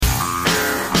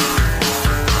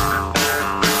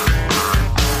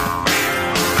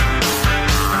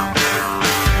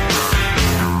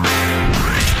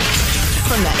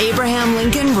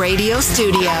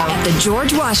studio at the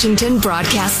George Washington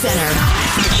Broadcast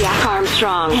Center. Jack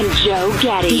Armstrong and Joe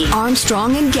Getty. The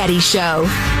Armstrong and Getty Show.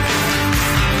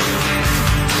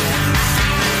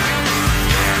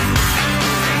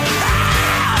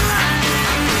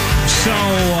 So,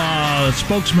 a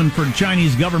spokesman for the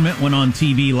Chinese government went on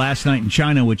TV last night in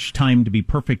China, which timed to be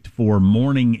perfect for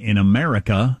morning in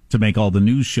America, to make all the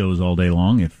news shows all day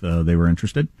long if they were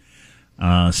interested,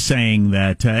 saying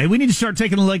that hey, we need to start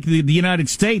taking a look at the United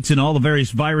States and all the various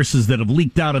viruses that have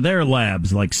leaked out of their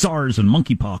labs, like SARS and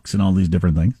monkeypox and all these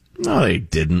different things. No, they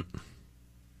didn't.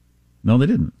 No, they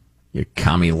didn't. You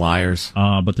commie liars.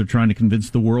 But they're trying to convince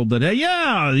the world that, hey,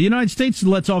 yeah, the United States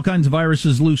lets all kinds of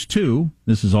viruses loose, too.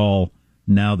 This is all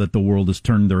now that the world has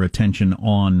turned their attention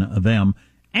on them.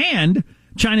 And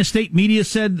China state media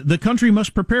said the country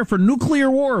must prepare for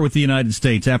nuclear war with the United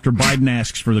States after Biden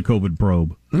asks for the COVID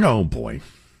probe. Oh, boy.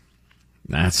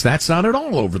 That's not at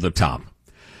all over the top.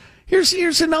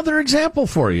 Here's another example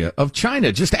for you of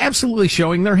China just absolutely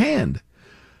showing their hand.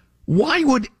 Why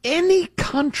would any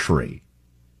country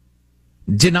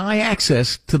deny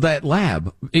access to that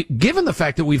lab, given the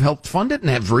fact that we've helped fund it and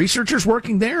have researchers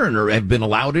working there and have been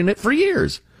allowed in it for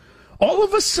years? All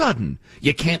of a sudden,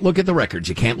 you can't look at the records,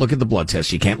 you can't look at the blood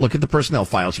tests, you can't look at the personnel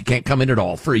files, you can't come in at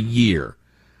all for a year.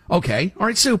 Okay, all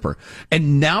right, super.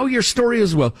 And now your story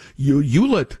is, well, you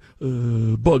let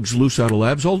bugs loose out of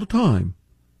labs all the time.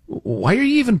 Why are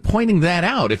you even pointing that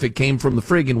out if it came from the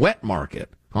friggin' wet market?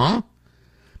 Huh?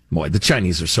 Boy, the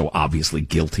Chinese are so obviously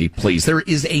guilty. Please, there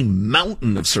is a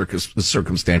mountain of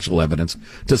circumstantial evidence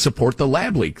to support the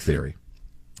lab leak theory.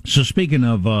 So speaking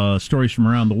of stories from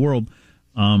around the world,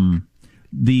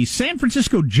 the San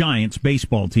Francisco Giants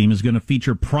baseball team is going to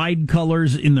feature pride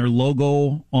colors in their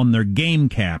logo on their game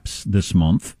caps this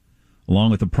month,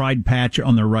 along with a pride patch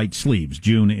on their right sleeves.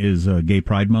 June is Gay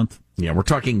Pride Month. Yeah, we're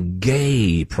talking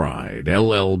gay pride,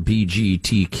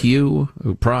 LLBGTQ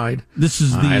pride. This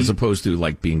is as opposed to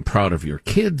like being proud of your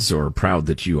kids or proud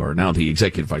that you are now the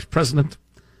executive vice president.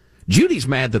 Judy's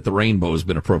mad that the rainbow has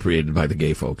been appropriated by the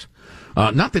gay folks.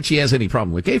 Not that she has any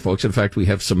problem with gay folks. In fact, we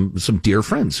have some dear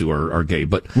friends who are gay.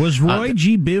 But was Roy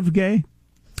G. Biv gay?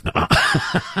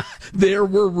 There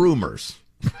were rumors.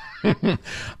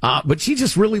 But she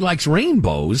just really likes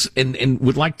rainbows and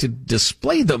would like to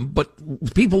display them, but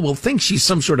people will think she's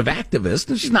some sort of activist,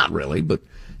 and she's not really. But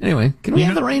anyway, can we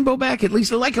have the rainbow back at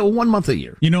least like 1 month a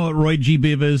year? You know what Roy G.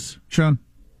 Biv is, Sean?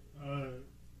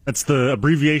 That's the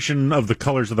abbreviation of the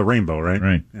colors of the rainbow, right?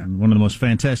 Right. Yeah. One of the most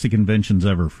fantastic inventions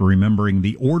ever for remembering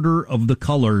the order of the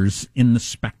colors in the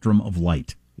spectrum of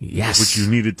light. Yes. Which you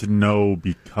needed to know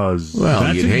because...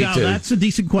 Well, that's a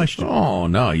decent question. Oh,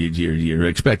 no, you're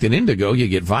expecting indigo, you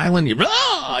get violet,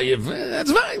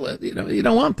 that's violet. You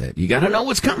don't want that. You got to know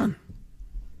what's coming,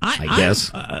 I guess.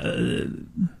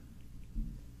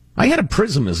 I had a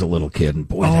prism as a little kid, and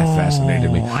boy, that fascinated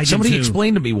me. Somebody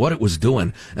explained to me what it was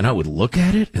doing, and I would look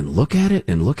at it and look at it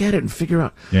and look at it and figure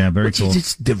out... Yeah, very cool.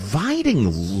 It's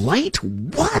dividing light?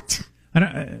 What?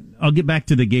 I'll get back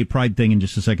to the gay pride thing in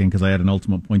just a second because I had an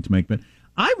ultimate point to make, but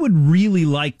I would really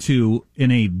like to,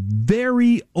 in a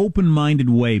very open-minded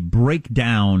way, break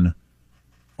down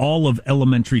all of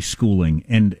elementary schooling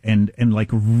and like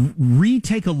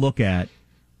retake a look at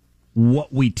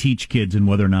what we teach kids and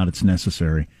whether or not it's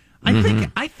necessary.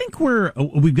 I think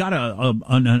we've got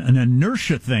an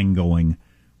inertia thing going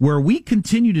where we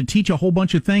continue to teach a whole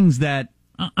bunch of things that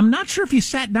I'm not sure if you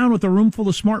sat down with a room full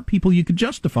of smart people you could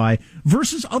justify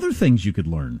versus other things you could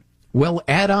learn. Well,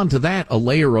 add on to that a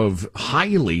layer of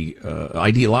highly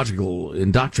ideological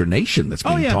indoctrination that's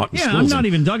being taught in schools. I'm not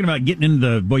even talking about getting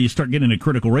into you start getting into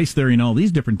critical race theory and all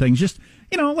these different things. Just,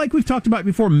 like we've talked about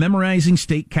before, memorizing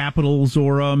state capitals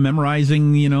or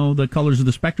memorizing, the colors of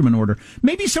the spectrum in order.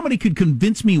 Maybe somebody could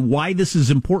convince me why this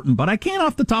is important, but I can't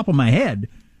off the top of my head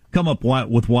come up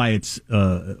with why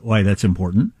that's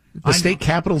important. The state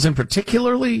capitals in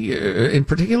particular,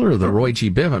 the Roy G.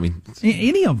 Biv. I mean,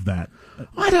 any of that.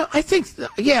 I think the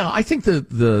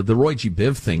Roy G.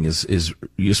 Biv thing is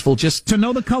useful just to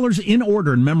know the colors in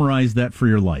order and memorize that for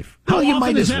your life. How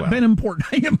often has that been important?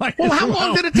 How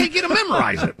long did it take you to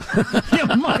memorize it? You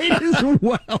might as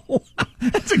well.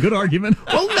 That's a good argument.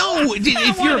 Well, no, if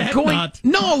you're going,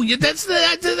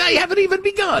 I haven't even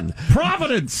begun.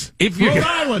 Providence, Rhode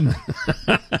Island.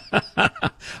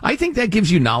 I think that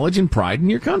gives you knowledge and pride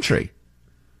in your country.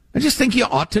 I just think you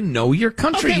ought to know your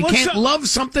country. You can't love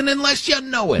something unless you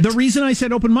know it. The reason I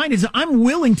said open-minded is I'm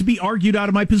willing to be argued out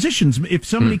of my positions. If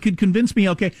somebody could convince me,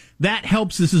 okay, that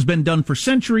helps. This has been done for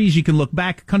centuries. You can look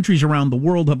back. Countries around the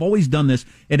world have always done this.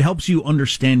 It helps you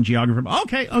understand geography.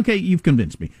 Okay, you've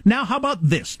convinced me. Now, how about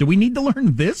this? Do we need to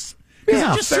learn this?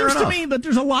 It just seems to me that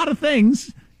there's a lot of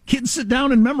things kids sit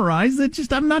down and memorize that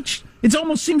just it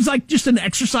almost seems like just an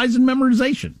exercise in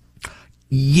memorization.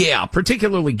 Yeah,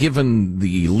 particularly given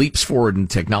the leaps forward in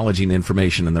technology and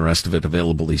information and the rest of it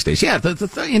available these days. Yeah,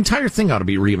 the entire thing ought to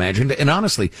be reimagined. And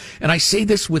honestly, and I say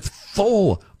this with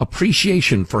full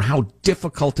appreciation for how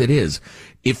difficult it is.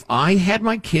 If I had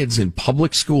my kids in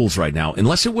public schools right now,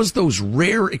 unless it was those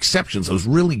rare exceptions, those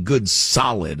really good,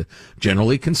 solid,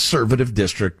 generally conservative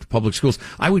district public schools,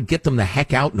 I would get them the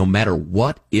heck out no matter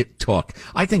what it took.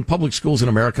 I think public schools in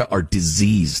America are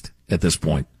diseased at this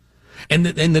point. And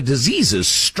the disease is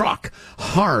struck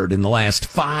hard in the last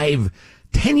 5-10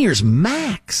 years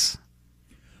max.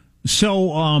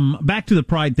 So, back to the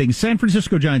pride thing. San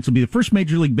Francisco Giants will be the first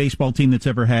Major League Baseball team that's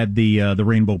ever had the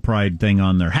rainbow pride thing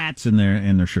on their hats and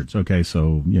their shirts. Okay,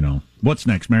 so, what's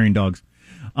next? Marrying dogs.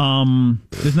 Isn't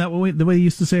that the way you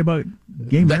used to say about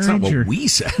gay marriage? That's not what we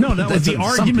said. No, that was the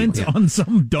argument on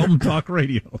some dumb talk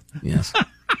radio. Yes.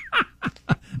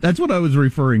 That's what I was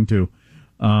referring to.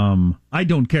 I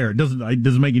don't care. It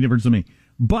doesn't make any difference to me.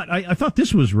 But I thought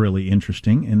this was really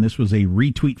interesting, and this was a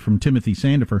retweet from Timothy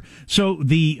Sandifer. So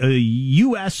the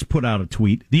U.S. put out a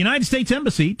tweet. The United States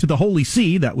Embassy to the Holy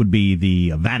See, that would be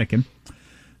the Vatican,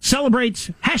 celebrates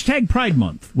 #Pride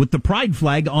Month with the pride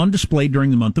flag on display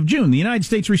during the month of June. The United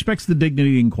States respects the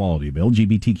dignity and quality of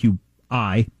LGBTQI+.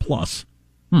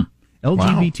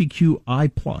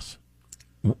 LGBTQI+.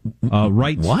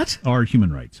 Rights what? Are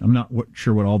human rights. I'm not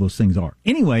sure what all those things are.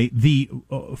 Anyway, the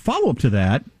follow-up to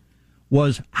that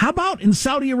was, how about in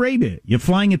Saudi Arabia? You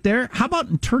flying it there? How about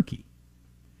in Turkey?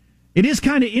 It is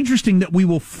kind of interesting that we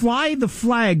will fly the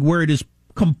flag where it is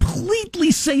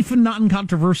completely safe and not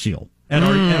controversial at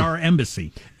our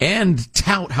embassy. And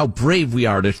tout how brave we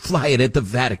are to fly it at the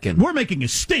Vatican. We're making a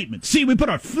statement. See, we put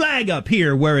our flag up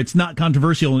here where it's not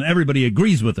controversial and everybody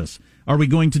agrees with us. Are we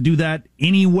going to do that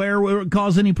anywhere where it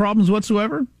cause any problems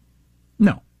whatsoever?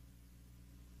 No.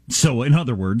 So, in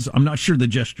other words, I'm not sure the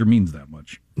gesture means that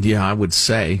much. Yeah, I would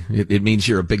say. It means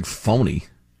you're a big phony.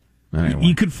 Anyway.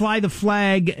 You could fly the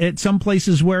flag at some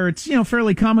places where it's,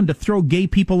 fairly common to throw gay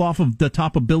people off of the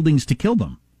top of buildings to kill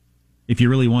them. If you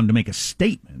really wanted to make a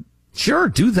statement. Sure,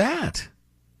 do that.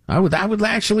 I would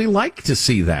actually like to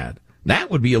see that. That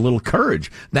would be a little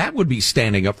courage. That would be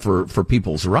standing up for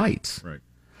people's rights. Right.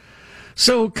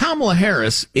 So Kamala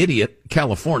Harris, idiot,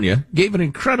 California, gave an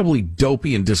incredibly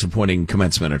dopey and disappointing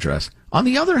commencement address. On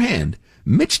the other hand,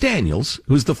 Mitch Daniels,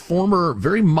 who's the former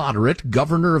very moderate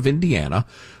governor of Indiana,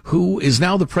 who is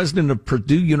now the president of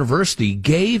Purdue University,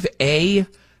 gave a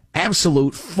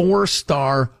absolute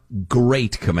 4-star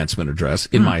great commencement address,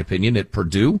 in my opinion, at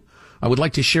Purdue. I would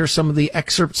like to share some of the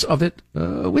excerpts of it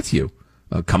with you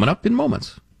coming up in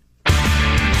moments.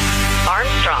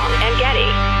 Armstrong and Getty.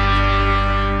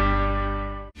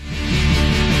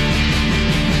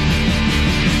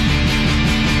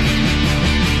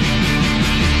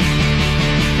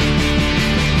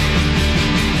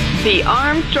 The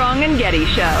Armstrong and Getty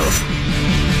Show.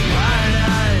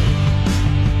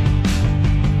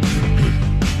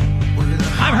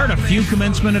 I've heard a few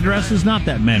commencement addresses, not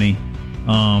that many.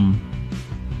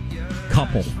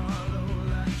 Couple.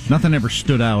 Nothing ever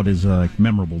stood out as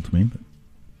memorable to me. But.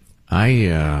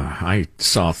 I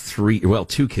saw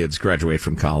 2 kids graduate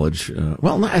from college.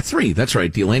 3. That's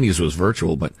right. Delaney's was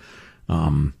virtual, but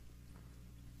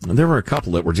there were a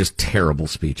couple that were just terrible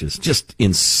speeches, just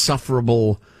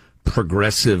insufferable,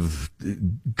 progressive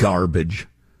garbage.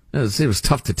 It was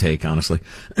tough to take, honestly.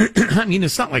 I mean,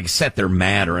 it's not like I sat there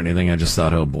mad or anything. I just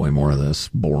thought, oh boy, more of this.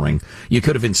 Boring. You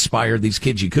could have inspired these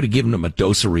kids. You could have given them a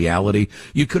dose of reality.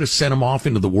 You could have sent them off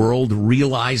into the world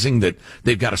realizing that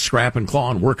they've got to scrap and claw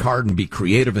and work hard and be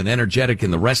creative and energetic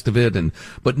and the rest of it.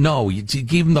 But no, you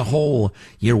gave them the whole,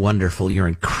 you're wonderful, you're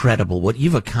incredible. What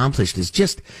you've accomplished is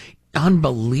just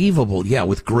unbelievable. Yeah,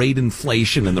 with grade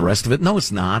inflation and the rest of it. No,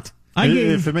 it's not.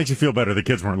 If it makes you feel better, the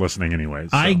kids weren't listening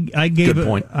anyways. So. I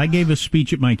gave a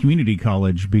speech at my community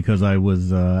college because I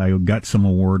got some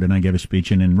award and I gave a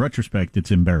speech, and in retrospect,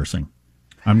 it's embarrassing.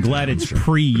 I'm glad it's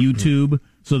pre-YouTube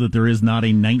so that there is not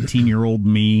a 19-year-old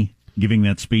me giving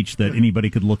that speech that anybody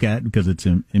could look at, because it's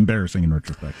embarrassing in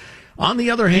retrospect. On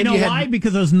the other hand, why?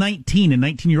 Because I was 19, and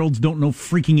 19-year-olds don't know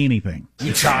freaking anything.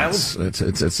 You child.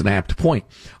 It's an apt point.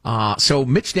 So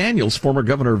Mitch Daniels, former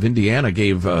governor of Indiana,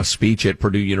 gave a speech at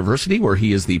Purdue University where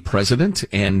he is the president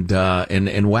and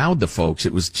wowed the folks.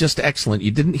 It was just excellent. You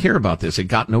didn't hear about this. It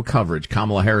got no coverage.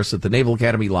 Kamala Harris at the Naval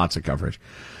Academy, lots of coverage.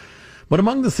 But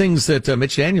among the things that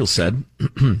Mitch Daniels said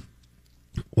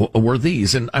were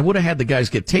these, and I would have had the guys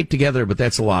get taped together, but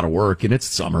that's a lot of work, and it's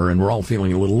summer, and we're all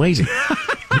feeling a little lazy.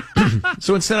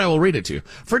 So instead, I will read it to you.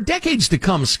 For decades to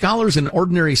come, scholars and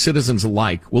ordinary citizens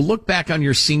alike will look back on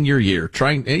your senior year,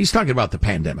 and he's talking about the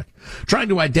pandemic, trying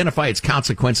to identify its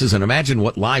consequences and imagine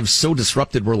what lives so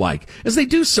disrupted were like. As they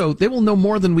do so, they will know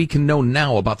more than we can know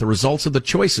now about the results of the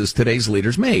choices today's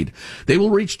leaders made. They will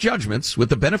reach judgments with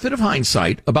the benefit of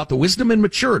hindsight about the wisdom and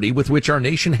maturity with which our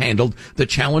nation handled the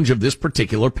challenge of this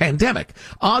particular pandemic.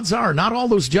 Odds are not all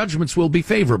those judgments will be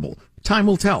favorable. Time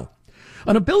will tell.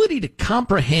 An ability to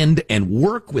comprehend and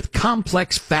work with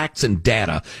complex facts and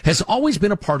data has always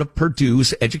been a part of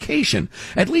Purdue's education.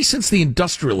 At least since the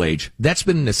industrial age, that's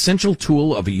been an essential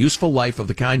tool of a useful life of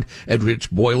the kind at which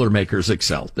Boilermakers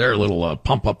excel. They're a little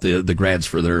pump up the grads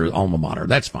for their alma mater.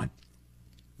 That's fine.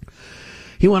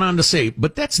 He went on to say,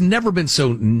 but that's never been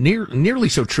so nearly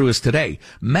so true as today.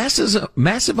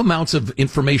 Massive amounts of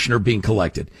information are being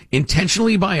collected,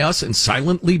 intentionally by us and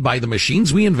silently by the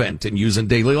machines we invent and use in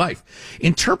daily life.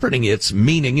 Interpreting its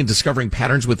meaning and discovering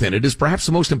patterns within it is perhaps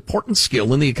the most important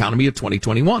skill in the economy of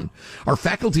 2021. Our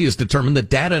faculty has determined that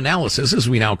data analysis, as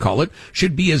we now call it,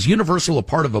 should be as universal a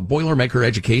part of a Boilermaker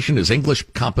education as English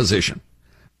composition.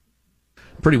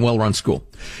 Pretty well-run school.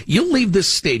 You'll leave this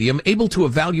stadium able to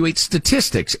evaluate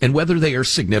statistics and whether they are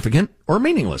significant or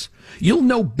meaningless. You'll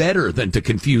know better than to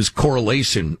confuse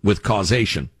correlation with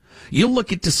causation. You'll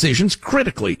look at decisions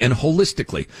critically and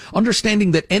holistically,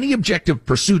 understanding that any objective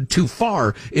pursued too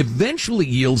far eventually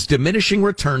yields diminishing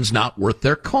returns not worth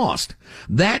their cost.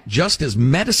 That, just as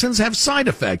medicines have side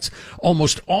effects,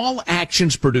 almost all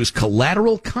actions produce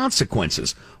collateral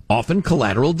consequences, often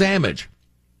collateral damage.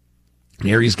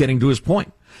 Here he's getting to his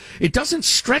point. It doesn't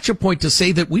stretch a point to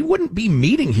say that we wouldn't be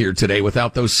meeting here today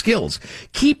without those skills.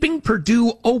 Keeping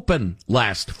Purdue open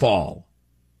last fall.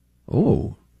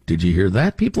 Oh, did you hear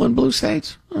that, people in blue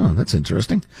states? Oh, that's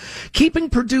interesting. Keeping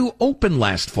Purdue open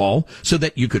last fall so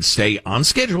that you could stay on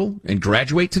schedule and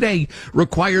graduate today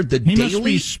required the daily... He must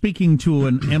be speaking to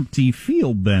an empty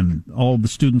field then. All the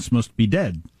students must be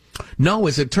dead. No,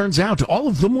 as it turns out, all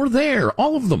of them were there.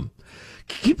 All of them.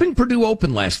 Keeping Purdue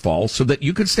open last fall so that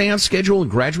you could stay on schedule and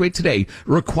graduate today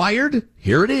required,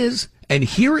 here it is, and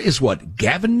here is what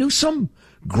Gavin Newsom,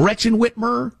 Gretchen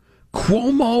Whitmer,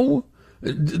 Cuomo,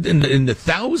 and the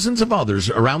thousands of others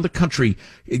around the country,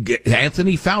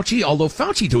 Anthony Fauci, although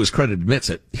Fauci to his credit admits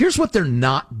it, here's what they're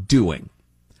not doing.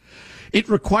 It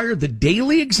required the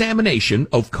daily examination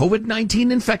of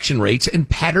COVID-19 infection rates and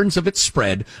patterns of its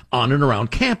spread on and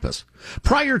around campus.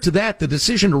 Prior to that, the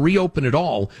decision to reopen it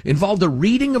all involved a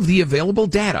reading of the available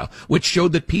data, which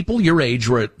showed that people your age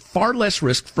were at far less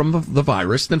risk from the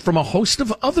virus than from a host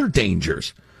of other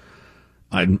dangers.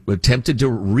 I attempted to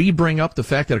re-bring up the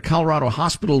fact that a Colorado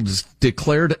hospital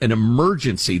declared an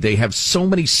emergency. They have so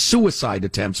many suicide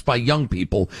attempts by young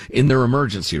people in their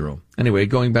emergency room. Anyway,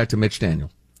 going back to Mitch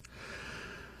Daniels.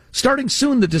 Starting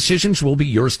soon, the decisions will be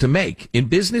yours to make. In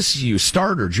business, you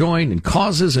start or join in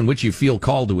causes in which you feel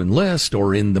called to enlist,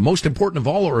 or in the most important of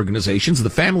all organizations, the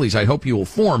families I hope you will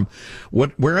form.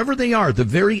 Wherever they are, the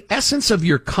very essence of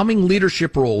your coming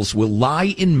leadership roles will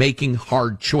lie in making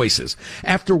hard choices.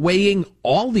 After weighing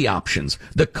all the options,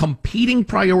 the competing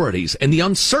priorities, and the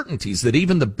uncertainties that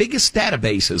even the biggest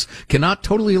databases cannot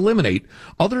totally eliminate,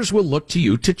 others will look to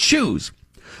you to choose.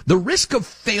 The risk of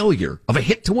failure, of a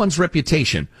hit to one's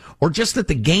reputation, or just that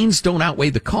the gains don't outweigh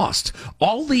the costs,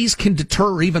 all these can deter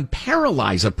or even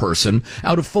paralyze a person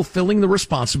out of fulfilling the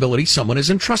responsibility someone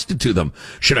has entrusted to them.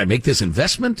 Should I make this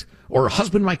investment or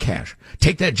husband my cash?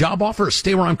 Take that job offer or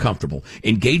stay where I'm comfortable?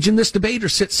 Engage in this debate or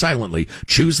sit silently?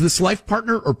 Choose this life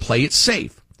partner or play it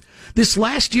safe? This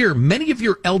last year, many of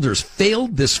your elders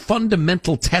failed this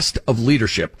fundamental test of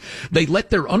leadership. They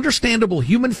let their understandable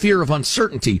human fear of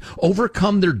uncertainty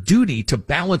overcome their duty to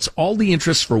balance all the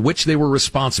interests for which they were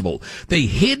responsible. They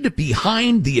hid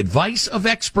behind the advice of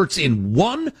experts in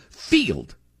one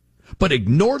field, but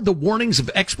ignored the warnings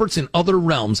of experts in other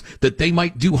realms that they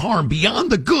might do harm beyond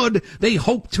the good they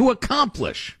hoped to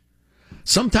accomplish.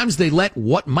 Sometimes they let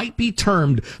what might be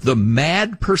termed the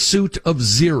mad pursuit of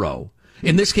zero,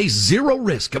 in this case, zero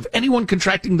risk of anyone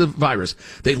contracting the virus,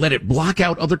 they let it block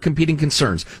out other competing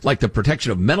concerns, like the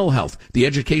protection of mental health, the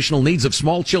educational needs of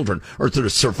small children, or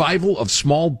the survival of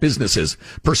small businesses.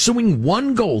 Pursuing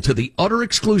one goal to the utter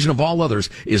exclusion of all others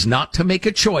is not to make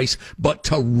a choice, but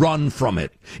to run from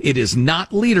it. It is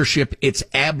not leadership, it's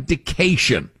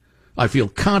abdication. I feel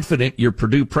confident your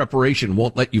Purdue preparation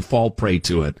won't let you fall prey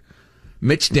to it.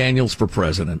 Mitch Daniels for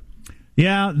president.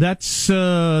 Yeah, that's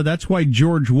why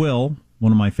George Will,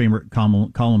 one of my favorite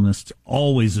columnists,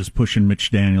 always is pushing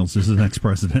Mitch Daniels as the next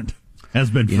president.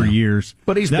 Has been for years.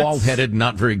 But he's bald-headed,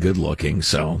 not very good-looking,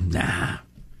 so nah.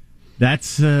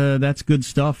 That's good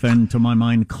stuff, and to my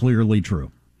mind, clearly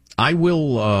true. I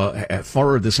will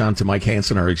forward this on to Mike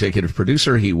Hansen, our executive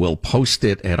producer. He will post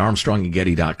it at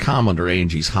armstrongandgetty.com under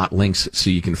A&G's hot links so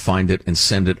you can find it and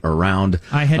send it around.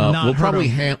 I had not We'll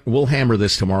probably we'll hammer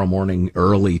this tomorrow morning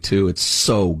early, too. It's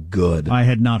so good. I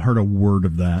had not heard a word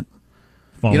of that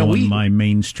following my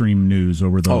mainstream news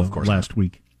over the last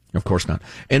week. Of course not.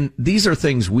 And these are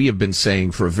things we have been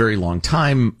saying for a very long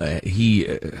time. He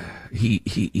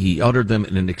uttered them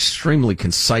in an extremely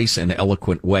concise and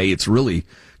eloquent way. It's really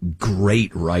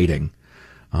great writing.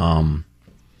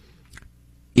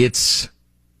 It's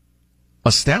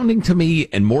astounding to me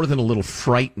and more than a little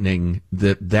frightening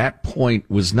that point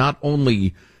was not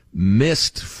only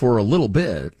missed for a little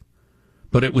bit,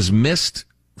 but it was missed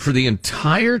for the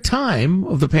entire time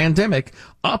of the pandemic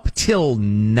up till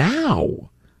now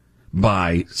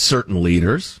by certain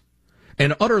leaders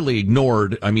and utterly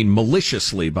ignored,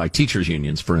 maliciously by teachers'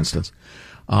 unions, for instance.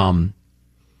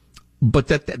 But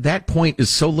that point is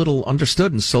so little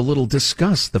understood and so little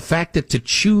discussed. The fact that to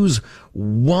choose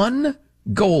one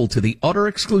goal to the utter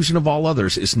exclusion of all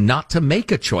others is not to make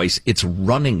a choice, it's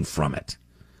running from it.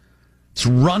 It's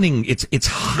running, it's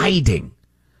hiding,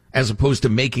 as opposed to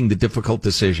making the difficult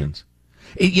decisions.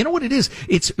 You know what it is?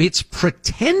 It's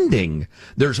pretending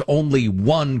there's only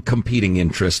one competing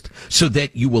interest so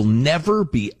that you will never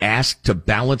be asked to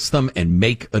balance them and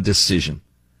make a decision.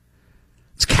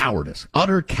 It's cowardice,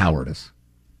 utter cowardice.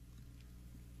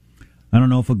 I don't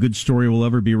know if a good story will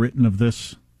ever be written of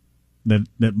this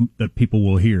that people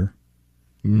will hear.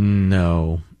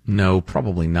 No,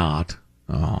 probably not.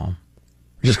 Oh.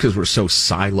 Just because we're so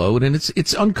siloed, and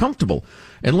it's uncomfortable.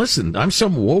 And listen, I'm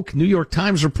some woke New York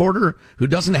Times reporter who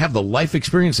doesn't have the life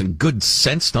experience and good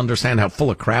sense to understand how full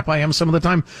of crap I am some of the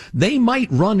time. They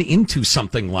might run into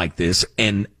something like this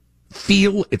and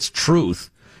feel its truth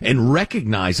and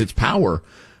recognize its power,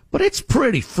 but it's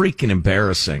pretty freaking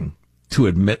embarrassing to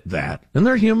admit that. And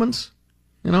they're humans.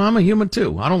 I'm a human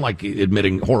too. I don't like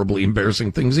admitting horribly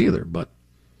embarrassing things either, but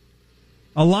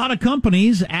a lot of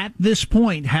companies at this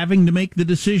point having to make the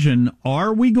decision,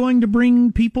 are we going to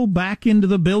bring people back into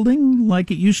the building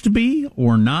like it used to be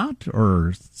or not?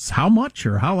 Or how much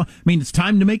or how? It's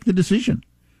time to make the decision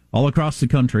all across the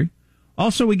country.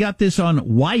 Also, we got this on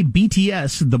why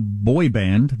BTS, the boy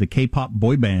band, the K-pop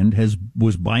boy band,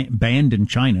 was banned in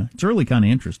China. It's really kind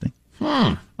of interesting.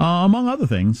 Among other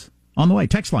things. On the way,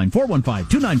 text line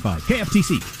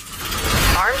 415-295-KFTC.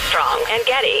 Armstrong and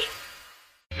Getty.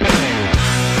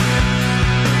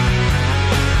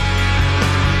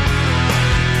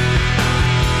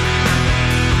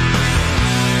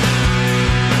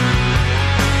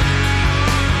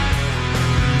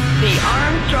 The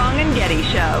Armstrong and Getty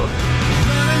Show.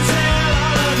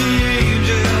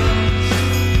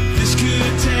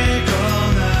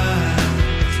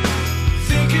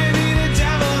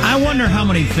 I wonder how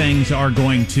many things are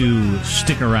going to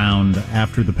stick around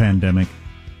after the pandemic,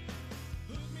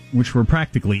 which we're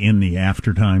practically in the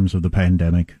after times of the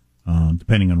pandemic.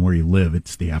 Depending on where you live,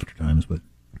 it's the after times, but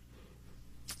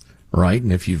right.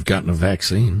 And if you've gotten a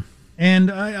vaccine.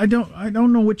 And I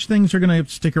don't know which things are going to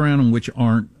stick around and which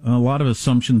aren't. A lot of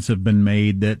assumptions have been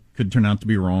made that could turn out to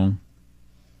be wrong.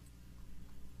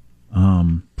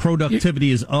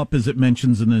 Productivity is up, as it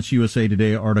mentions in this USA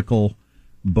Today article,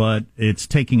 but it's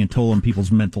taking a toll on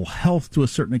people's mental health to a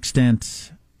certain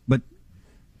extent. But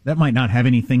that might not have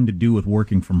anything to do with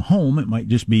working from home. It might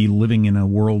just be living in a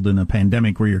world in a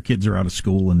pandemic where your kids are out of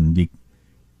school and you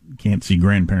can't see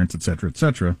grandparents, et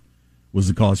cetera, was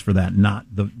the cause for that, not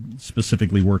the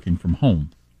specifically working from home.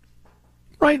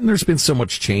 Right, and there's been so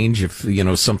much change. If,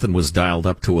 something was dialed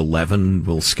up to 11,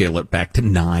 we'll scale it back to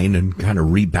 9 and kind of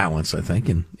rebalance, I think,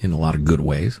 in a lot of good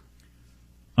ways.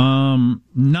 9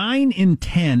 in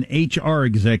 10 HR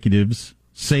executives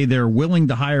say they're willing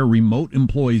to hire remote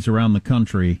employees around the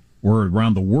country or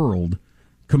around the world,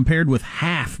 compared with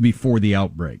half before the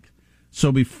outbreak.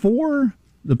 So before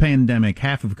the pandemic,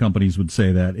 half of companies would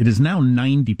say that. It is now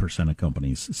 90% of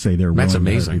companies say they're willing to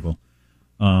hire people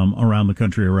around the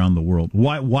country, around the world.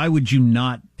 Why would you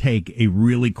not take a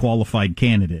really qualified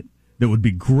candidate that would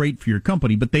be great for your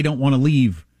company, but they don't want to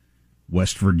leave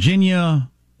West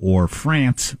Virginia or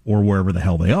France or wherever the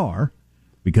hell they are,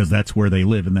 because that's where they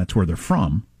live and that's where they're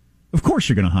from? Of course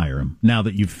you're going to hire them now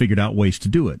that you've figured out ways to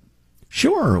do it.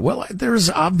 Sure. Well, there's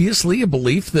obviously a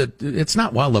belief that it's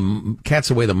not while the cat's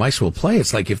away the mice will play.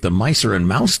 It's like if the mice are in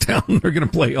Mousetown, they're going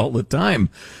to play all the time.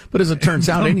 But as it turns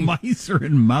out, mice are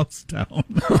in Mousetown.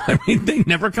 They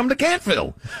never come to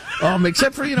Catville,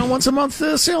 except for once a month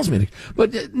sales meeting.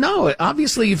 But no,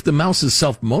 obviously, if the mouse is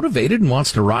self-motivated and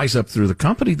wants to rise up through the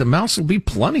company, the mouse will be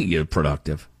plenty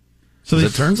productive. So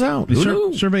as it turns out, they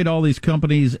surveyed all these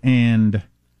companies, and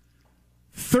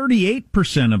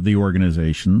 38% of the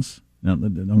organizations, now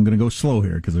I'm going to go slow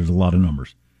here because there's a lot of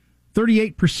numbers,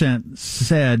 38%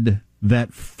 said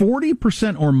that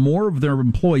 40% or more of their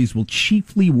employees will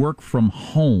chiefly work from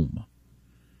home.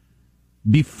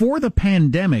 Before the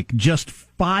pandemic, just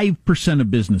 5%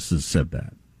 of businesses said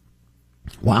that.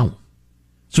 Wow.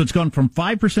 So it's gone from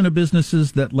 5% of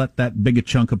businesses that let that big a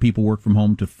chunk of people work from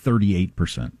home to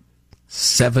 38%.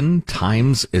 7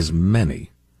 times as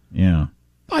many. Yeah.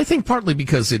 I think partly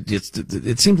because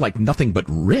it seemed like nothing but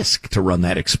risk to run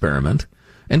that experiment.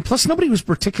 And plus, nobody was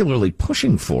particularly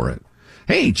pushing for it.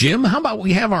 Hey, Jim, how about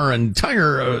we have our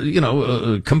entire,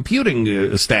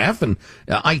 computing staff and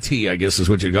IT, I guess is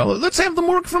what you call it. Let's have them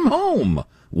work from home.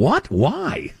 What?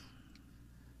 Why?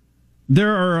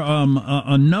 There are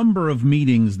a number of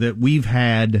meetings that we've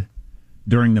had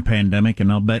during the pandemic,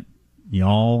 and I'll bet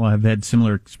y'all have had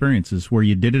similar experiences where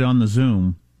you did it on the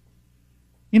Zoom.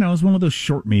 You know, it was one of those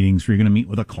short meetings where you're going to meet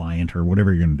with a client or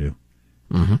whatever you're going to do.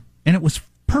 Mm-hmm. And it was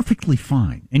perfectly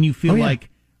fine. And you feel like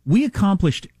we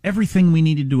accomplished everything we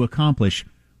needed to accomplish,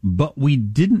 but we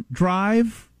didn't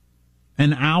drive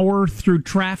an hour through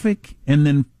traffic and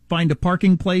then find a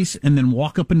parking place and then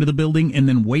walk up into the building and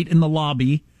then wait in the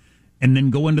lobby and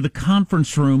then go into the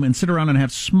conference room and sit around and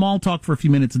have small talk for a few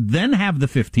minutes, then have the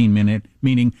 15-minute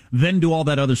meeting, then do all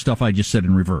that other stuff I just said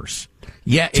in reverse.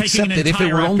 Yeah, except that if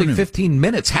it were only 15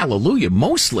 minutes, hallelujah,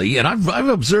 mostly, and I've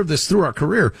observed this through our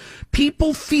career,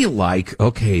 people feel like,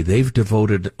 okay, they've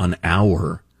devoted an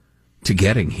hour to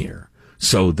getting here,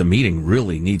 so the meeting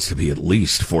really needs to be at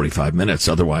least 45 minutes,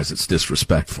 otherwise it's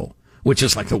disrespectful. Which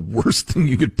is like the worst thing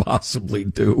you could possibly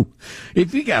do.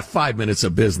 If you got 5 minutes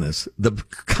of business, the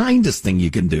kindest thing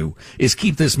you can do is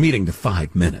keep this meeting to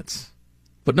 5 minutes.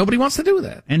 But nobody wants to do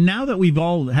that. And now that we've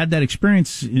all had that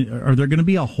experience, are there going to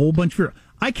be a whole bunch of...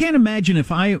 I can't imagine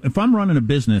if I'm running a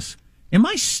business, am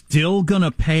I still going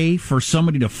to pay for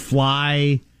somebody to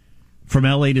fly from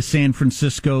L.A. to San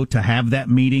Francisco to have that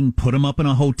meeting, put them up in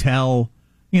a hotel...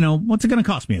 You know, what's it going to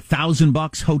cost me?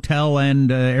 $1,000 hotel and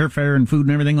airfare and food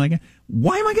and everything like that?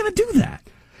 Why am I going to do that?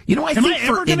 You know, am I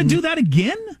ever going to do that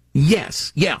again?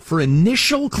 Yes. Yeah. For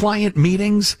initial client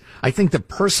meetings, I think the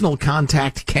personal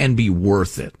contact can be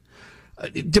worth it.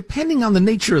 Depending on the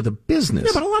nature of the business.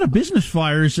 Yeah, but a lot of business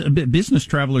travelers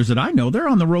that I know, they're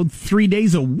on the road 3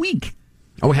 days a week.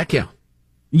 Oh, heck yeah.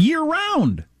 Year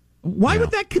round. Why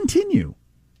would that continue?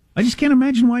 I just can't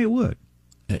imagine why it would.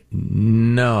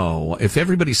 No. If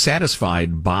everybody's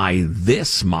satisfied by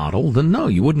this model, then no,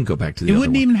 you wouldn't go back to the other one. It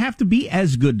wouldn't even have to be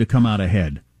as good to come out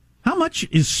ahead. How much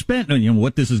is spent, you know,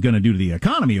 what this is going to do to the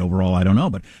economy overall, I don't know,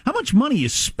 but how much money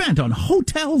is spent on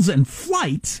hotels and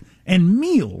flights and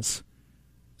meals?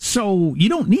 So you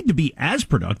don't need to be as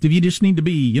productive. You just need to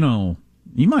be, you know,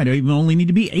 you might even only need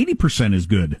to be 80% as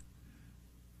good.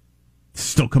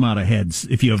 Still come out ahead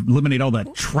if you eliminate all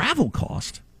that travel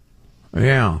cost.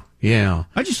 Yeah. Yeah.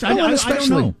 I don't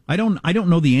know. I don't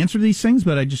know the answer to these things,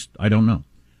 but I don't know.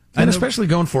 And especially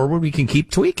going forward, we can keep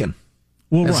tweaking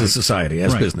as a society,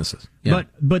 as businesses. Yeah.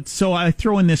 But so I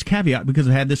throw in this caveat because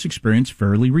I had this experience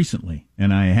fairly recently,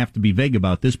 and I have to be vague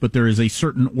about this, but there is a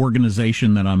certain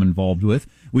organization that I'm involved with.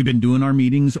 We've been doing our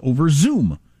meetings over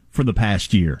Zoom for the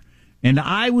past year, and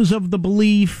I was of the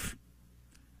belief,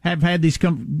 have had these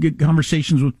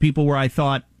conversations with people where I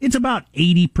thought it's about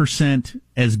 80%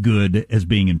 as good as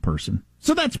being in person.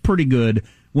 So that's pretty good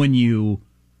when you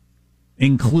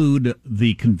include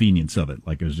the convenience of it,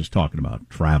 like I was just talking about,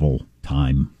 travel,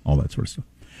 time, all that sort of stuff.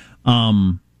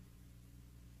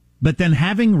 But then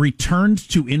having returned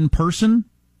to in-person,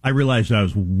 I realized I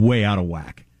was way out of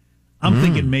whack. I'm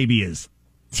thinking maybe as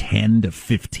 10 to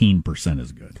 15%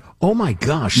 as good. Oh my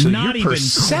gosh. So not your even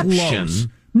perception... close.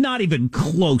 Not even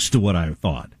close to what I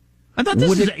thought. I thought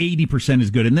this is 80%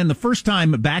 is good. And then the first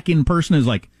time back in person is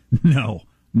like, no,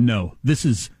 this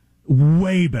is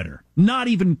way better. Not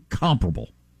even comparable.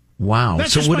 Wow.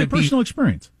 That's just my personal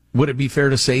experience. Would it be fair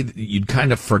to say that you'd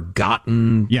kind of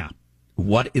forgotten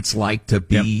what it's like to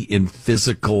be in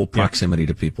physical proximity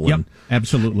to people? Yep,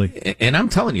 absolutely. And I'm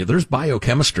telling you, there's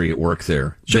biochemistry at work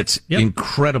there that's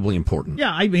incredibly important.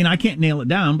 Yeah, I mean, I can't nail it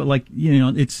down, but like, you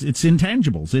know, it's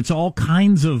intangibles. It's all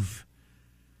kinds of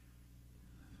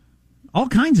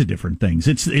different things.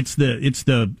 It's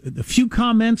the few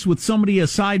comments with somebody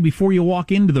aside before you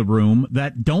walk into the room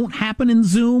that don't happen in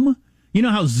Zoom. You know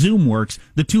how Zoom works.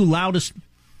 The two loudest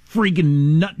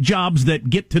freaking nut jobs that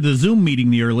get to the Zoom meeting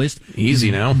the earliest.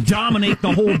 Easy now. Dominate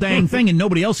the whole dang thing, and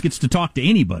nobody else gets to talk to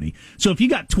anybody. So if you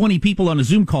got 20 people on a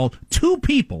Zoom call, 2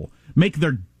 people make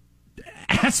their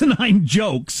asinine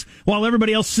jokes while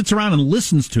everybody else sits around and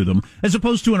listens to them, as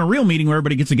opposed to in a real meeting where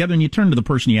everybody gets together and you turn to the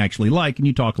person you actually like and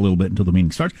you talk a little bit until the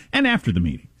meeting starts and after the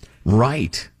meeting.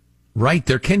 Right. Right.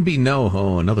 There can be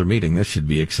another meeting. This should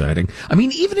be exciting. I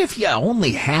mean, even if you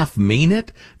only half mean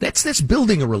it, that's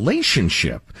building a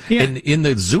relationship. Yeah. And in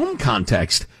the Zoom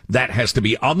context, that has to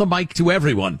be on the mic to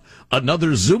everyone.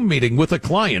 Another Zoom meeting with a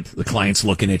client. The client's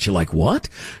looking at you like, what?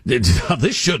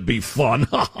 This should be fun.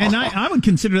 And I would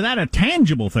consider that a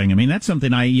tangible thing. I mean, that's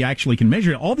something you actually can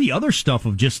measure. All the other stuff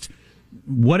of just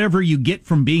whatever you get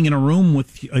from being in a room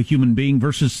with a human being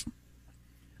versus...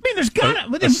 I mean, there's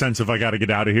got a sense of I got to get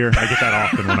out of here. I get that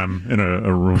often when I'm in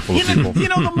a room full of people. You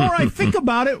know, the more I think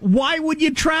about it, why would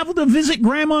you travel to visit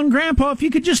Grandma and Grandpa if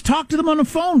you could just talk to them on the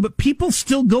phone? But people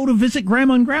still go to visit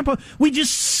Grandma and Grandpa. We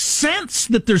just sense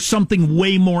that there's something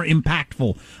way more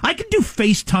impactful. I could do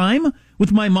FaceTime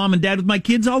with my mom and dad with my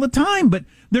kids all the time, but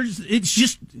it's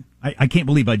just... I can't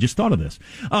believe I just thought of this.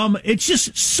 It's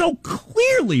just so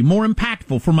clearly more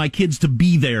impactful for my kids to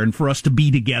be there and for us to be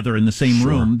together in the same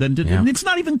room than to, and it's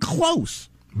not even close.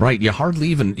 Right.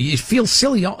 You feel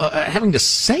silly having to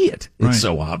say it. It's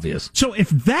so obvious. So if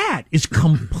that is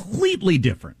completely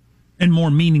different and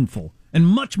more meaningful and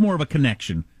much more of a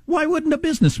connection, why wouldn't a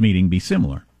business meeting be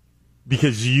similar?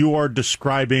 Because you are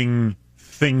describing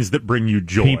things that bring you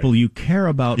joy. People you care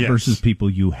about versus people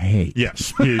you hate.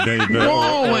 Yes.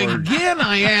 Whoa, again,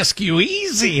 I ask you,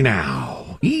 easy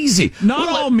now. Easy. Not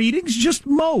all meetings, just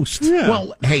most. Yeah.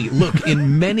 Well, hey, look,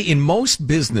 in most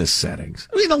business settings,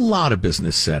 I mean, a lot of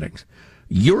business settings,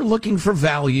 you're looking for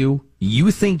value.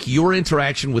 You think your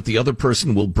interaction with the other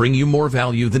person will bring you more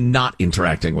value than not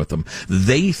interacting with them.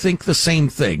 They think the same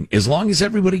thing. As long as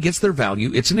everybody gets their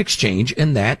value, it's an exchange,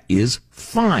 and that is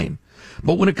fine.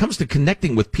 But when it comes to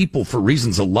connecting with people for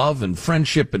reasons of love and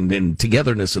friendship and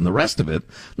togetherness and the rest of it,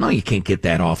 no, you can't get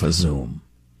that off of Zoom.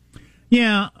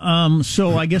 Yeah,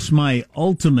 so I guess my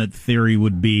ultimate theory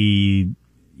would be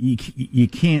you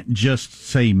can't just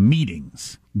say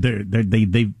meetings.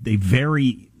 They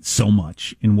vary so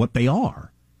much in what they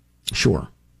are. Sure.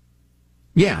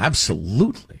 Yeah,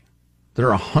 absolutely. There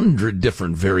are 100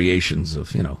 different variations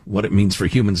of, what it means for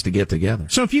humans to get together.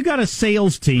 So if you got a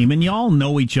sales team and you all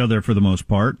know each other for the most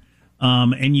part,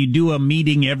 and you do a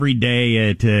meeting every day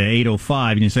at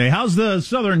 8:05 and you say, how's the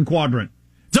southern quadrant?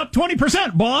 It's up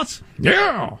 20%, boss.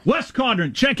 Yeah. West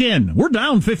quadrant, check in. We're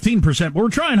down 15%, but we're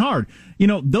trying hard.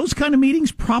 Those kind of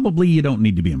meetings, probably you don't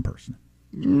need to be in person.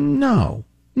 No.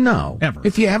 Ever.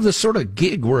 If you have this sort of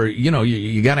gig where,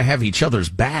 you got to have each other's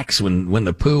backs when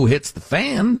the poo hits the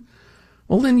fan,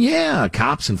 well, then, yeah,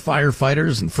 cops and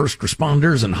firefighters and first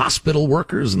responders and hospital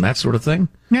workers and that sort of thing.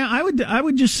 Now, I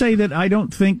would just say that I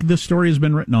don't think the story has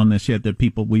been written on this yet that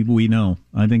people we know.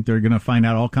 I think they're going to find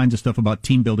out all kinds of stuff about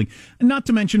team building. And not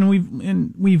to mention,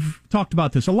 we've talked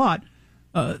about this a lot,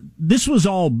 this was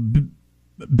all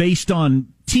based on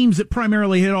teams that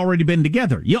primarily had already been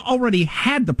together. You already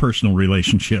had the personal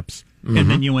relationships,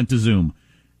 and then you went to Zoom.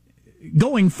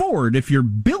 Going forward, if you're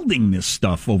building this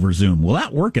stuff over Zoom, will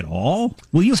that work at all?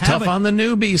 Will you it's have tough on the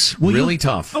newbies? Really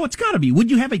tough. Oh, it's got to be. Would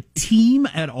you have a team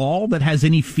at all that has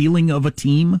any feeling of a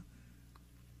team?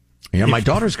 Yeah, my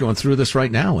daughter's going through this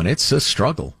right now, and it's a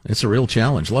struggle. It's a real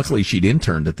challenge. Luckily, she'd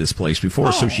interned at this place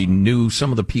before, so she knew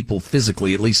some of the people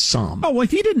physically, at least some. Oh, well,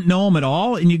 if you didn't know them at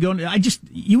all, and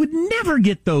you would never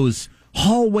get those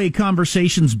hallway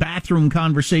conversations, bathroom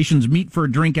conversations, meet for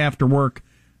a drink after work,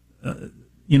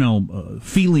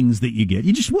 feelings that you get.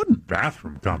 You just wouldn't.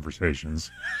 Bathroom conversations.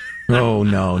 Oh,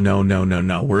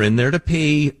 no. We're in there to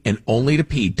pee and only to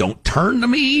pee. Don't turn to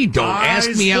me. Don't ask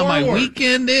me how my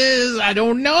weekend is. I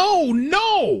don't know.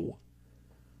 No.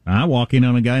 I walk in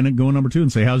on a guy and go number 2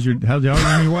 and say, how's your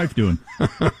wife doing?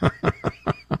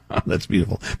 That's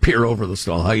beautiful. Peer over the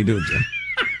stall. How you doing, Jim?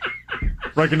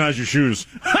 Recognize your shoes.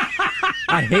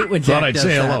 I hate when Jack Thought I'd does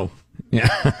say that. hello.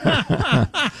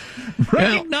 Yeah.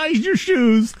 Recognize your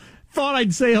shoes. Thought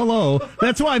I'd say hello.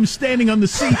 That's why I'm standing on the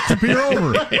seat to peer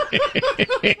over.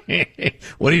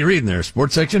 What are you reading there?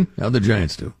 Sports section? How'd the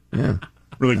Giants do? Yeah.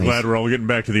 Really glad we're all getting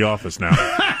back to the office now.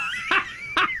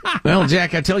 Well,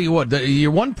 Jack, I tell you what,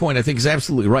 your one point I think is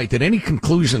absolutely right, that any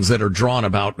conclusions that are drawn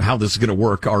about how this is going to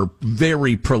work are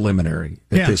very preliminary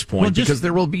at this point, because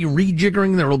there will be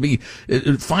rejiggering, there will be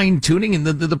fine-tuning, and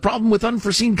the problem with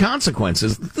unforeseen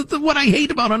consequences, what I hate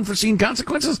about unforeseen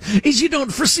consequences is you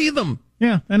don't foresee them.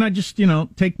 Yeah, and I just,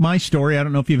 take my story. I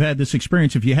don't know if you've had this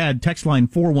experience. If you had, text line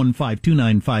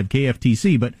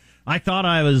 415-295-KFTC, but I thought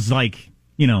I was like,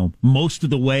 most of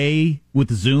the way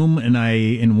with Zoom, and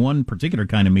in one particular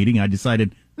kind of meeting, I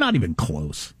decided not even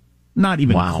close. Not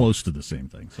even close to the same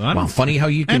thing. So I don't, funny how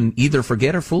you can either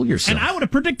forget or fool yourself. And I would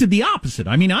have predicted the opposite.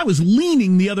 I mean, I was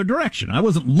leaning the other direction. I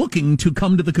wasn't looking to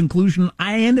come to the conclusion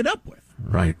I ended up with.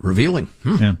 Right. Revealing.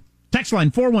 Yeah. Text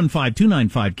line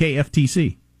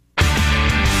 415-295-KFTC.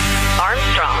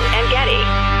 Armstrong and Getty.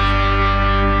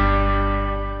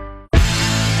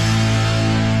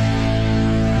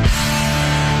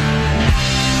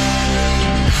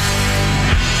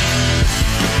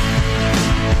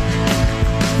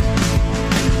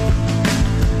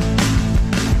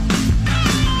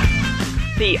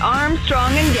 The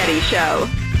Armstrong and Getty Show.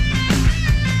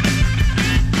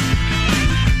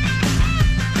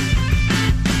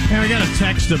 I got a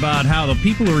text about how the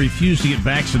people who refuse to get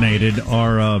vaccinated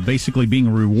are basically being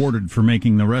rewarded for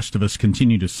making the rest of us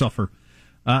continue to suffer.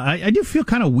 I do feel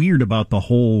kind of weird about the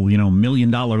whole, $1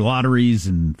 million lotteries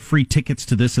and free tickets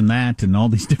to this and that and all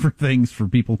these different things for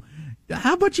people.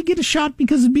 How about you get a shot,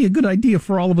 because it'd be a good idea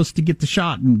for all of us to get the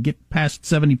shot and get past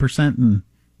 70% and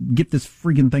get this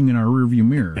freaking thing in our rearview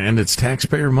mirror. And it's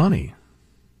taxpayer money.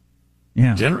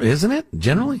 Yeah. Isn't it?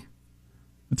 Generally?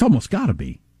 It's almost got to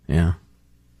be. Yeah.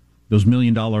 Those $1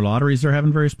 million lotteries they're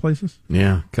having various places?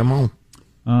 Yeah, come on.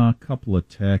 A couple of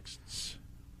texts.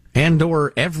 And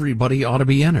or everybody ought to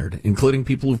be entered, including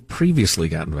people who've previously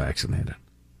gotten vaccinated.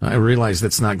 I realize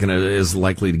that's not is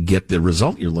likely to get the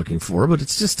result you're looking for, but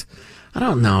it's just, I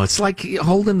don't know. It's like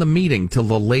holding the meeting till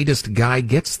the latest guy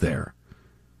gets there.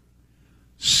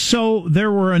 So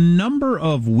there were a number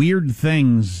of weird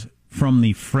things from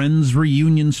the Friends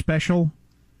reunion special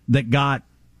that got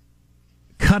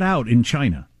cut out in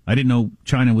China. I didn't know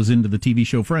China was into the TV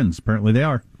show Friends. Apparently they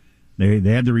are. They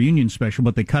had the reunion special,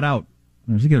 but they cut out,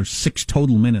 I think there were 6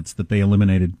 total minutes that they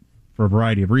eliminated for a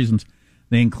variety of reasons.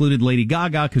 They included Lady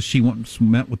Gaga because she once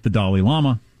met with the Dalai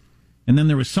Lama. And then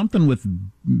there was something with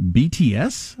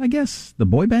BTS, I guess, the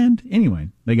boy band. Anyway,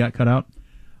 they got cut out.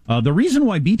 The reason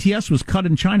why BTS was cut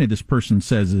in China, this person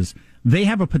says, is they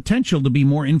have a potential to be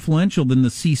more influential than the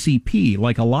CCP,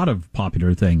 like a lot of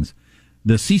popular things.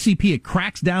 The CCP, it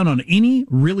cracks down on any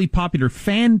really popular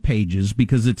fan pages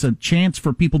because it's a chance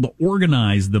for people to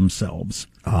organize themselves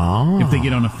if they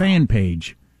get on a fan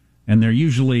page. And they're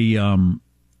usually, they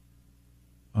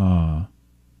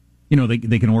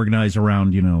can organize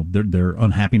around, their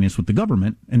unhappiness with the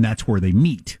government, and that's where they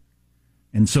meet.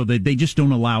 And so they just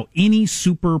don't allow any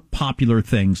super popular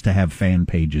things to have fan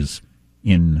pages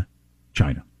in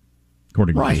China,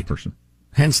 according to this person.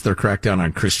 Hence their crackdown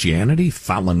on Christianity,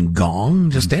 Falun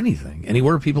Gong, just anything.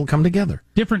 Anywhere people come together.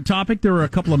 Different topic. There were a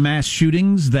couple of mass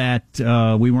shootings that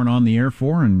we weren't on the air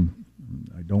for, and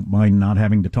I don't mind not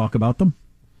having to talk about them,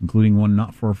 including one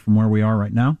not far from where we are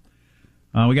right now.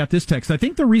 We got this text. I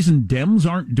think the reason Dems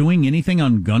aren't doing anything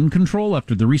on gun control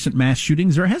after the recent mass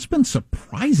shootings, there has been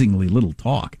surprisingly little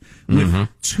talk. With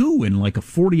 2 in like a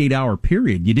 48-hour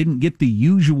period, you didn't get the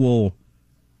usual,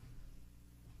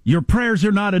 your prayers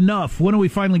are not enough. When are we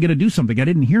finally going to do something? I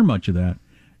didn't hear much of that.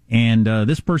 And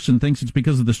this person thinks it's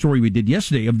because of the story we did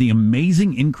yesterday of the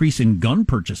amazing increase in gun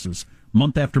purchases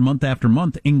month after month after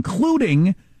month,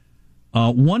 including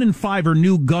 1 in 5 are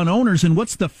new gun owners. And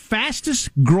what's the fastest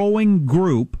growing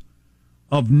group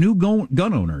of new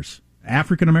gun owners?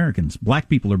 African Americans. Black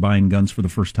people are buying guns for the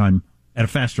first time at a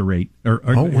faster rate, or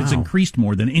it's increased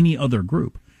more than any other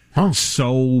group.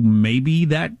 So maybe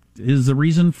that is the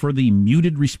reason for the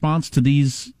muted response to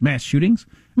these mass shootings.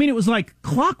 I mean, it was like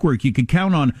clockwork. You could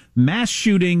count on mass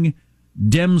shooting,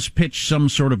 Dems pitch some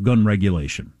sort of gun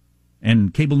regulation,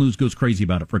 and cable news goes crazy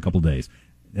about it for a couple of days.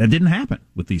 That didn't happen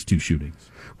with these 2 shootings.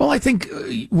 Well, I think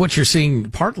what you're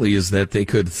seeing partly is that they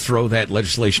could throw that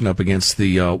legislation up against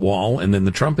the wall, and then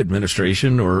the Trump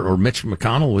administration or Mitch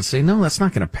McConnell would say, no, that's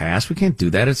not going to pass. We can't do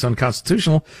that. It's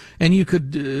unconstitutional. And you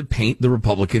could paint the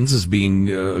Republicans as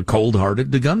being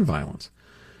cold-hearted to gun violence.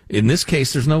 In this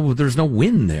case, there's no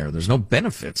win there. There's no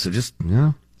benefit. So just,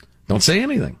 don't say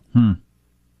anything.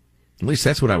 At least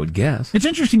that's what I would guess. It's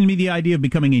interesting to me, the idea of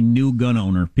becoming a new gun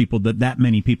owner, that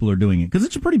many people are doing it. Because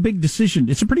it's a pretty big decision.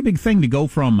 It's a pretty big thing to go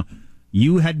from,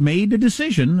 you had made a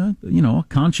decision, a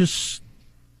conscious.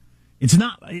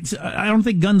 I don't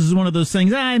think guns is one of those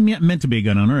things, I meant to be a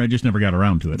gun owner, I just never got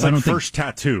around to it. It's like first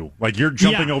tattoo. Like you're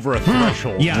jumping over a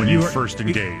threshold when you first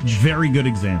engage. Very good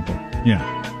example. Yeah.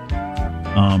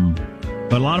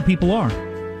 But a lot of people are.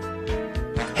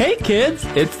 Hey kids,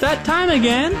 it's that time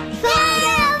again.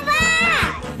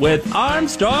 With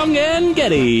Armstrong and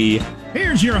Getty.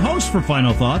 Here's your host for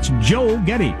Final Thoughts, Joe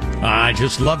Getty. I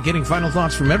just love getting final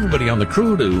thoughts from everybody on the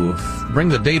crew to bring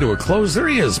the day to a close. There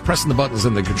he is, pressing the buttons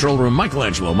in the control room.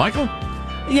 Michelangelo. Michael?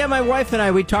 Yeah, my wife and I,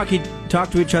 we talk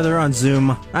to each other on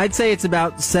Zoom. I'd say it's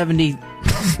about 70%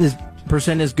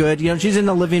 98% is good. You know, she's in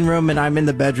the living room and I'm in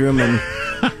the bedroom, and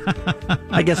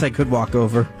I guess I could walk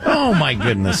over. Oh, my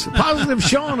goodness. Positive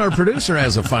Sean, our producer,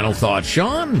 has a final thought.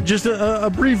 Sean? Just a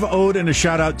brief ode and a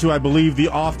shout-out to, I believe, the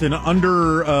often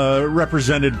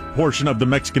underrepresented portion of the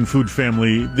Mexican food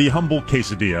family, the humble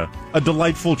quesadilla. A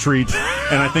delightful treat,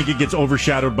 and I think it gets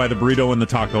overshadowed by the burrito and the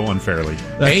taco unfairly.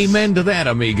 Amen to that,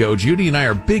 amigo. Judy and I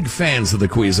are big fans of the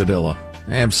quesadilla.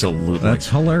 Absolutely. That's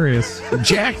hilarious.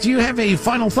 Jack, do you have a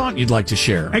final thought you'd like to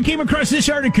share? I came across this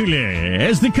article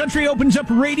as the country opens up,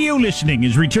 radio listening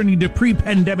is returning to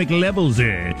pre-pandemic levels.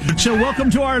 So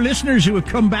welcome to our listeners who have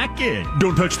come back.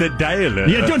 Don't touch that dial.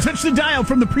 Yeah, don't touch the dial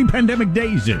from the pre-pandemic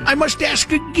days. I must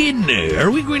ask again, are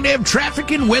we going to have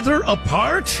traffic and weather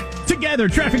apart? Together,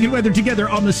 traffic and weather together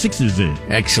on the 6s.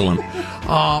 Excellent.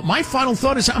 My final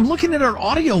thought is I'm looking at our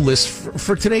audio list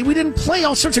for today. We didn't play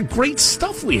all sorts of great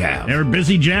stuff we have. They're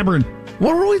busy jabbering.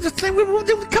 What were we the thing?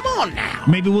 Come on now.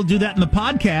 Maybe we'll do that in the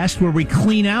podcast where we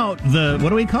clean out the, what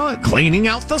do we call it? Cleaning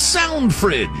out the sound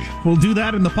fridge. We'll do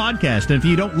that in the podcast. And if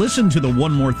you don't listen to the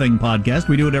One More Thing podcast,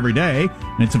 we do it every day,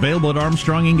 and it's available at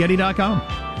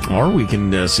ArmstrongandGetty.com. Or we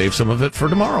can save some of it for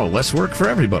tomorrow. Less work for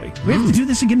everybody. We have to do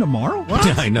this again tomorrow? What?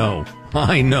 I know.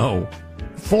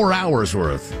 4 hours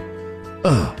worth.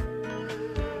 Ugh.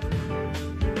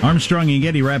 Armstrong and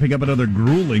Getty wrapping up another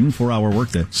grueling 4-hour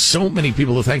workday. So many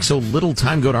people who thank so little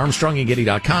time. Go to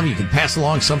ArmstrongandGetty.com. You can pass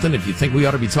along something. If you think we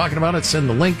ought to be talking about it, send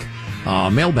the link.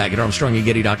 Mailbag at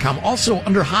ArmstrongandGetty.com. Also,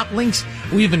 under hot links,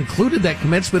 we've included that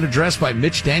commencement address by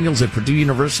Mitch Daniels at Purdue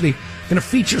University. Going to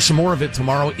feature some more of it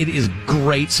tomorrow. It is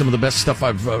great. Some of the best stuff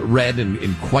I've read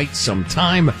in quite some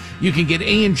time. You can get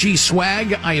A&G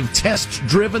swag. I have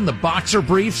test-driven the boxer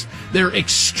briefs. They're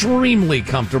extremely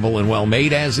comfortable and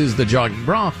well-made, as is the jogging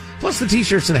bra. Plus the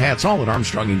T-shirts and hats, all at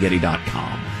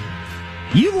ArmstrongandGetty.com.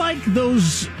 You like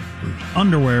those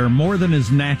underwear more than is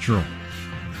natural.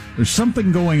 There's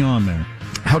something going on there.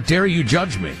 How dare you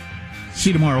judge me? See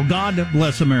you tomorrow. God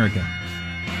bless America.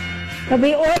 There'll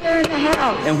be order in the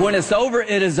house. And when it's over,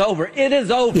 it is over. It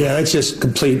is over. Yeah, that's just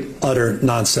complete, utter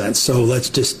nonsense. So let's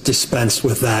just dispense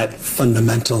with that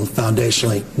fundamental,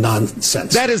 foundationally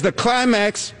nonsense. That is the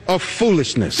climax of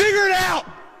foolishness. Figure it out!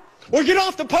 Or get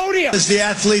off the podium! As the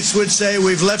athletes would say,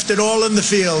 we've left it all in the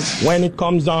field. When it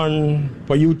comes on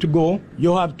for you to go,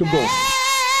 you have to go.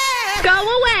 Go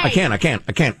away! I can't.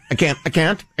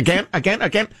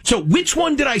 So which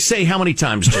one did I say how many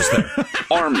times just there?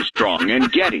 Armstrong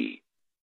and Getty.